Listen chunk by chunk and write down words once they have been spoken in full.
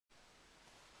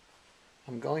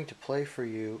I'm going to play for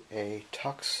you a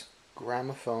Tux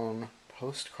gramophone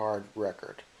postcard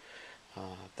record.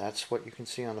 That's what you can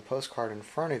see on the postcard in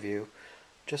front of you.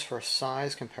 Just for a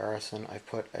size comparison, I've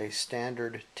put a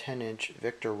standard 10-inch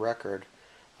Victor record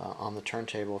on the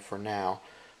turntable for now,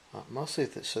 mostly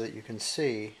so that you can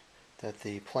see that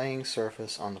the playing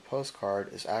surface on the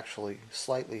postcard is actually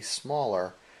slightly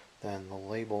smaller than the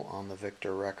label on the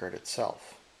Victor record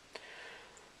itself.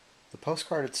 The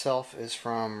postcard itself is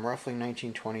from roughly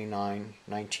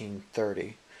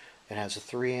 1929-1930. It has a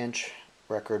 3-inch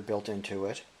record built into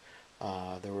it.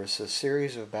 There was a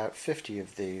series of about 50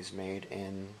 of these made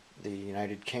in the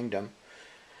United Kingdom.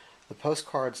 The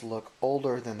postcards look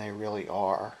older than they really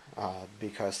are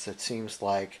because it seems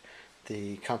like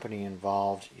the company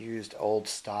involved used old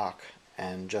stock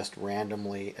and just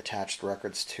randomly attached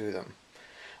records to them.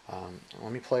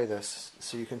 Let me play this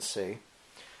so you can see.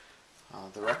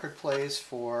 The record plays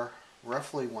for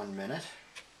roughly 1 minute.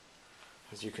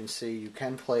 As you can see, you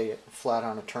can play it flat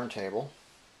on a turntable.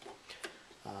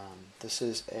 This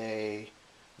is a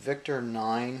Victor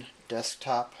 9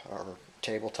 desktop or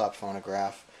tabletop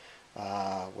phonograph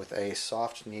with a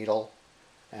soft needle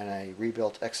and a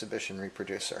rebuilt exhibition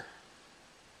reproducer.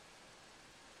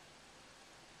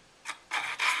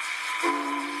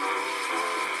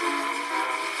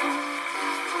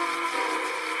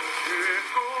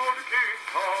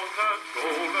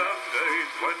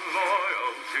 When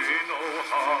loyalty no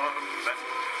harm meant,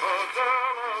 a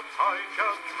zealous high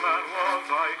just man was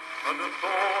I, and so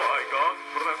I got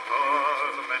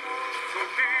preferment. To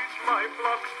teach my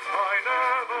flock I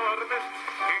never missed,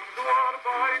 kings were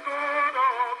by God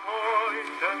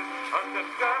appointed, and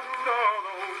condemned all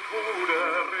those who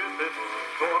dare resist,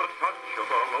 for touch of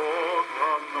the Lord's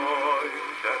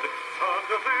anointed. And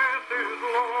this is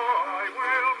law I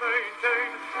will maintain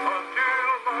until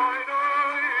my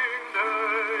dying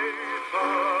day,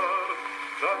 sir,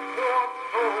 that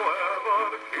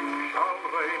whatsoever king shall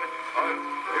reign, I'll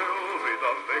still be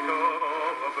the Vicar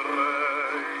of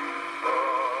Bray,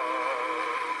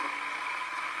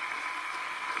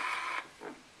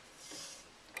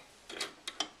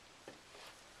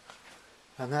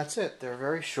 And that's it. They're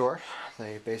very short.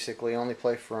 They basically only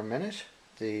play for a minute.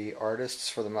 The artists,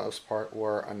 for the most part,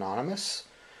 were anonymous.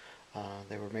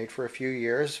 They were made for a few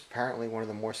years. Apparently one of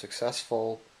the more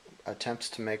successful attempts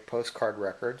to make postcard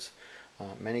records.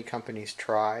 Many companies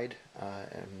tried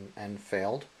and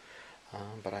failed,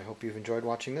 but I hope you've enjoyed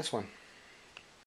watching this one.